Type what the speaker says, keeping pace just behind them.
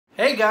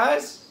Hey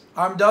guys,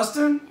 I'm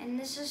Dustin. And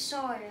this is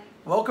Sawyer.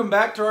 Welcome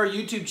back to our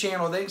YouTube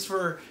channel. Thanks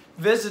for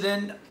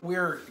visiting.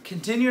 We're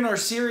continuing our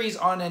series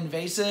on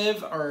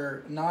invasive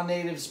or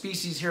non-native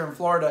species here in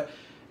Florida.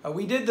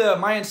 We did the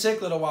Mayan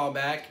cichlid a while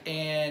back,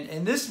 and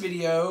in this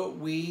video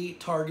we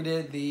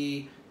targeted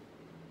the...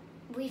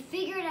 We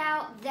figured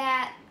out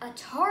that a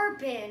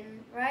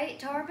tarpon, right?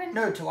 Tarpon?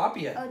 No,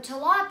 tilapia. Oh,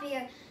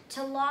 tilapia.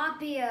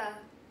 Tilapia,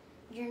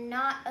 you're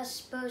not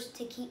supposed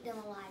to keep them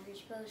alive. You're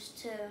supposed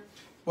to...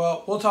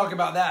 Well, we'll talk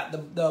about that.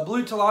 The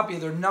blue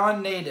tilapia, they're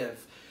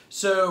non-native.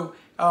 So,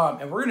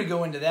 and we're going to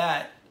go into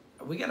that.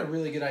 We got a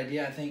really good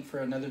idea, I think, for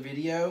another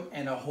video.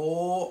 And a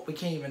whole... We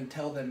can't even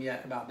tell them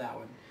yet about that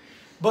one.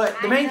 But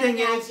the main thing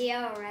is...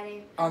 idea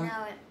already. I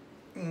know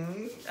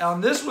it.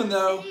 On this one,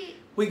 though,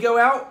 we go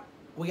out.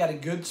 We got a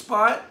good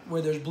spot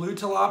where there's blue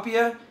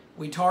tilapia.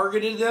 We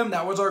targeted them.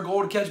 That was our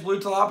goal, to catch blue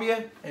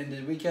tilapia. And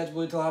did we catch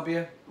blue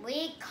tilapia?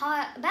 We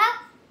caught about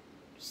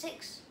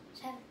 6,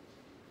 7.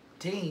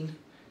 10.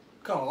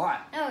 Caught a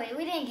lot. No,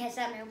 we didn't catch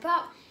that many.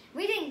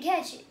 We didn't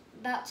catch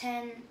about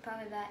 10,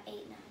 probably about 8,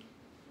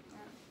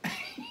 9.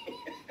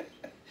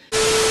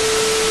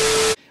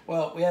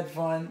 Well, we had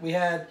fun. We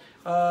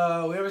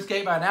almost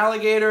escaped by an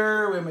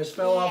alligator. We almost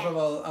fell off of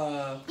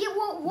a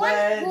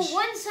ledge.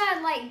 One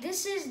side, like,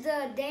 this is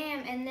the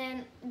dam, and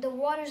then the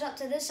water's up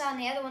to this side,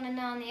 and the other one, and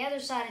on the other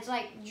side, it's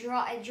like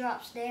it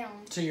drops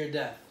down To your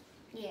death.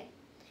 Yeah.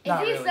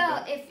 Not if you really,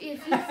 fell, if you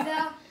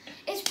fell,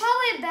 it's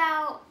probably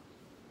about.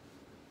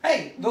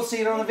 Hey, they'll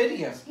see it on the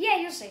video. Yeah,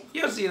 you'll see.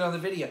 You'll see it on the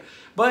video.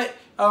 But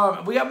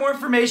we got more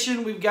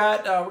information. We've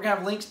got we're gonna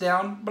have links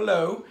down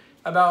below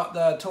about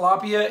the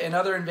tilapia and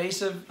other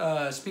invasive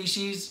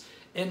species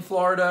in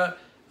Florida.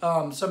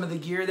 Some of the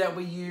gear that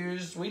we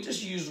used. We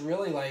just used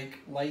really like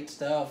light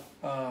stuff,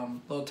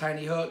 little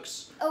tiny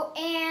hooks. Oh,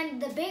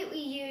 and the bait we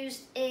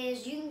used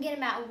is you can get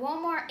them at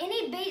Walmart.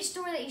 Any bait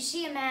store that you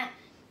see them at,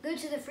 go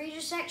to the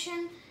freezer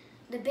section,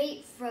 the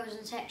bait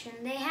frozen section.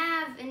 They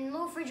have, in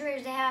little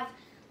refrigerators, they have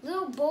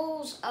little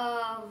bowls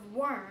of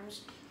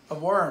worms.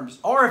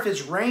 Or if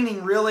it's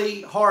raining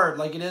really hard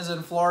like it is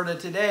in Florida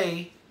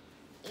today,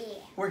 yeah.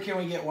 Where can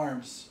we get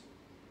worms?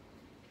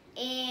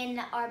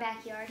 In our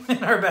backyard.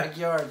 In our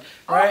backyard,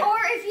 right? Or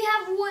if you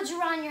have woods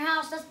around your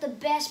house, that's the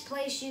best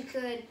place you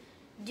could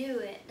do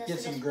it. That's get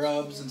some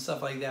grubs and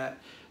stuff like that.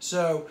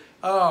 So,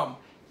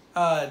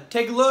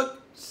 take a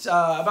look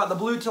about the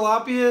blue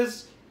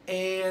tilapias,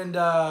 and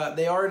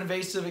they are an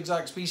invasive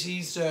exotic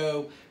species.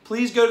 So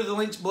please go to the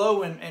links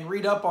below and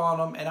read up on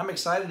them. And I'm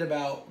excited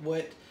about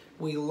what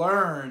we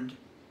learned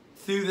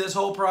through this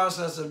whole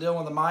process of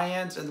dealing with the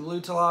Mayans and the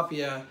blue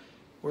tilapia.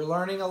 We're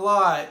learning a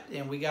lot,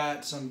 and we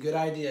got some good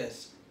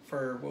ideas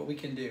for what we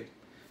can do.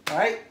 All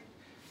right?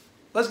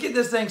 Let's get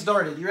this thing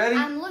started. You ready?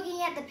 I'm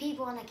looking at the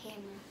people on the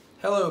camera.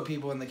 Hello,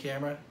 people in the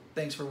camera.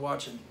 Thanks for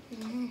watching.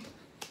 Mm-hmm.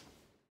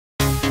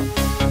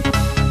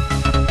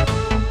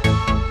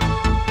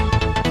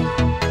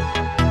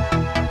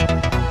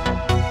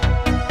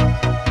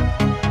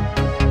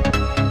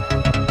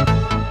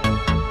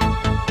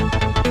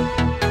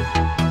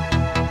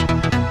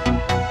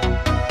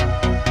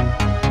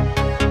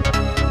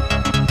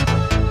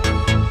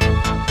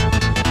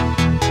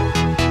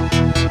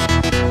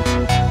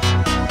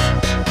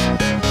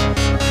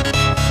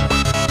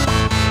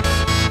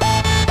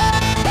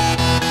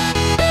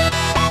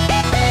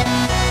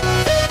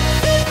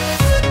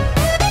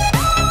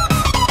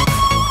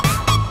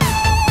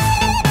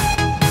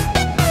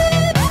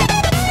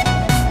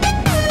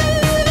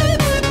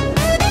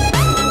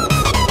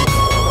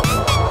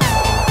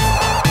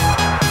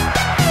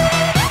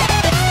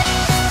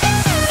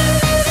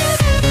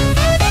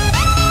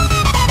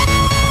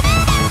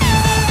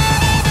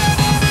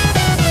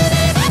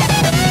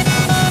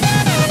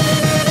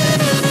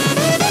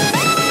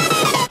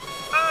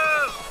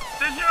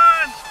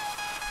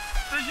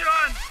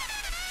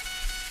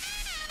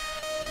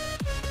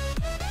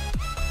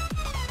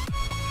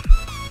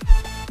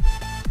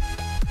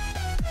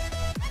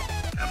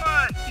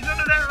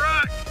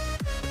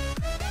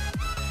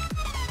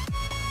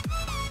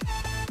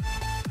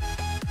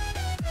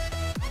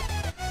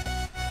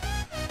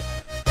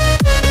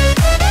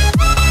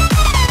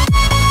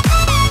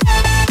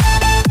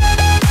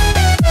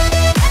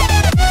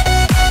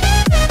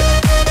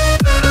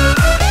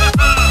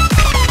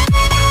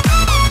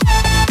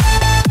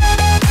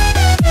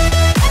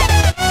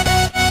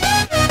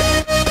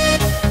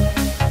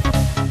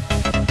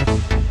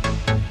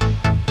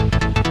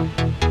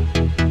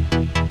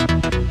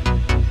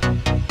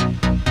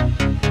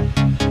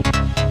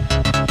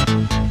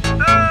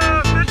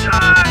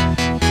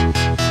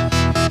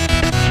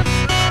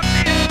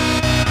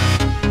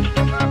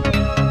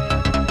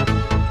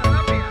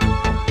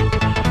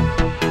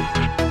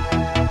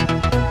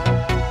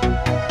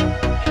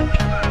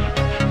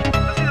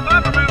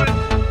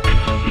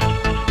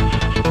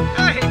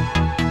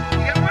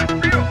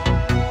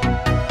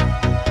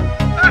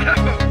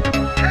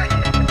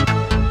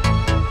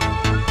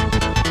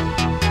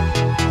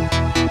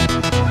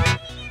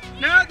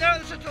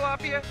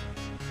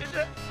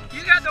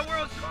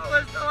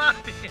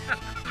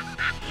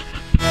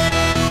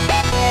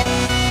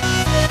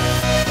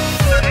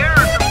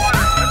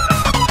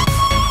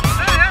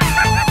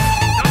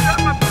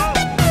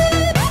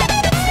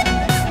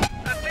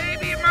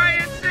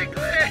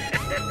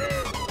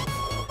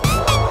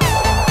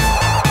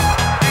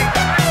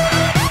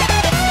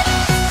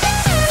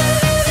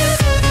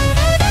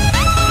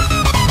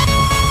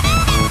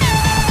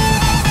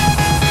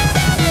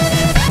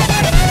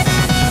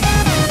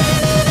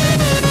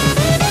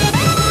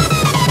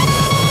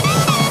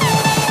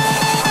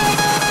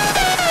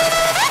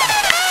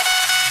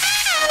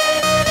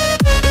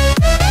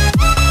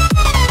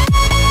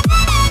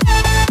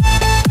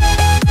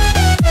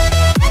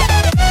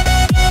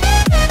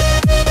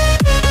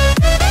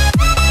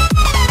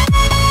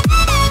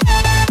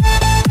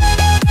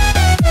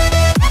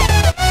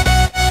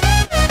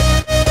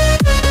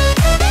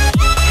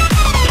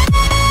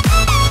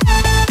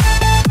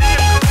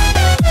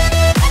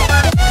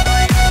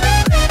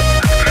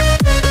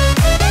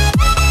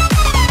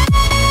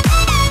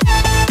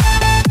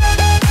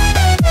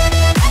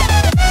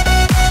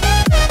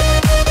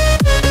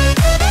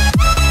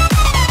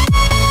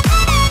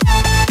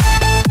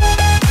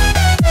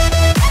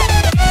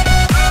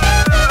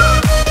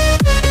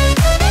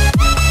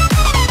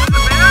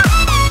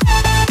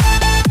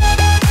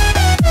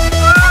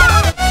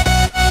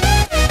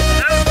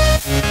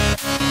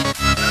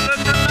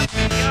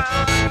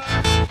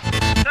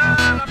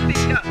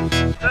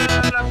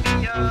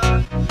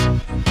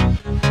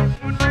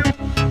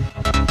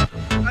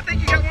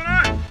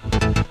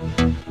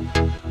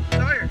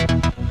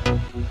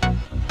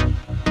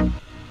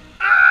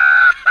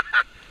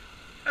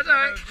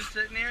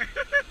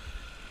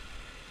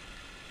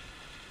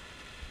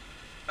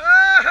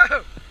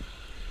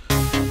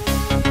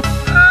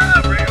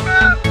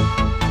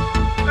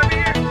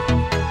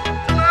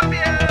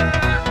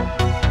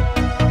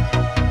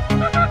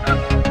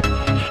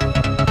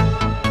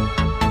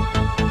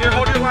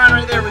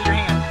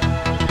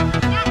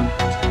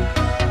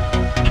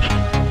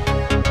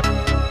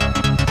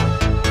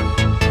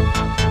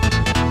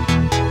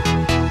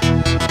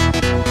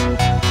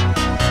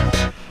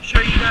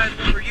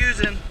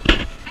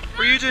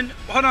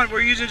 hold on,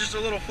 we're using just a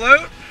little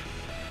float.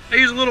 I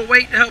use a little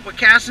weight to help with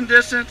casting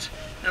distance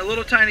and a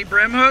little tiny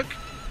brim hook.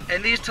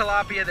 And these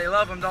tilapia, they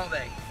love them, don't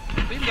they?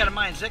 We even got a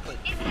mine cichlid.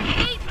 It's the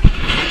bait for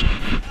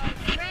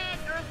red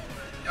earthworm.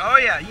 Oh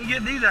yeah, you can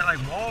get these at like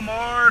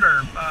Walmart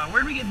or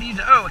where do we get these?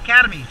 Oh,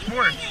 Academy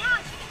Sports.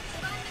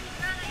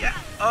 Yeah.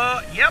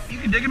 Yep. You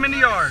can dig them in the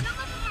yard.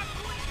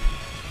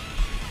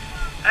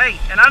 Hey,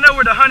 and I know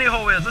where the honey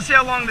hole is. Let's see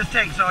how long this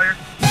takes, Sawyer.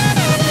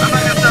 I'm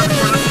not gonna stop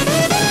recording.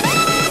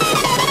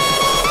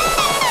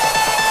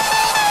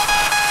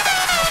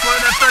 I'll float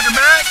that sucker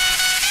back.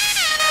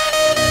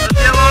 Let's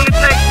see how long it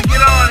takes to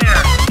get on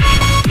here.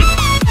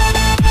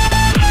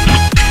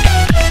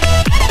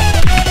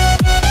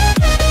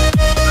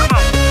 Come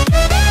on.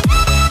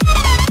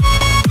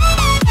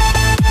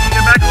 You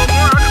get back a little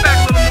more. I'll get back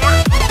a little more.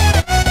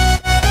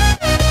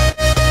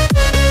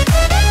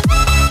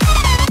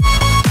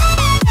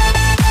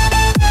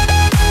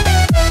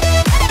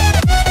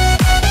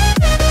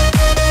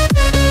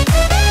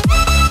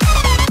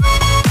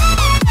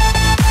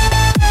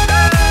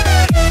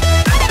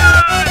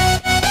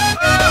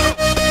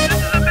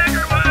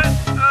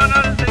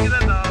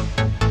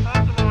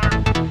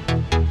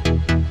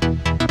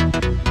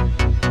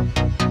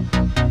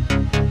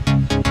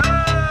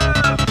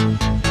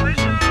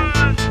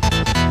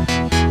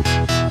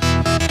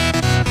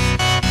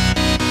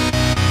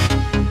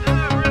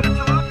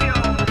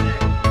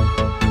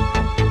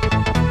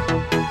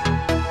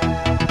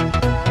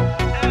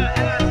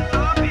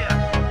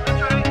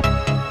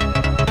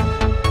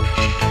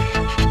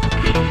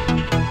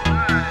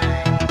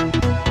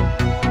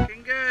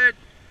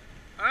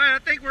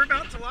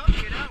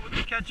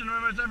 Catching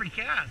almost every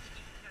cast.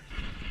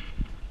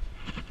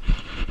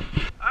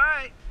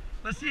 Alright,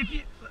 let's see if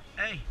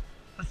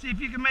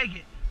you can make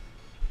it.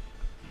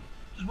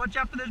 Just watch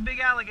out for those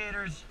big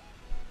alligators.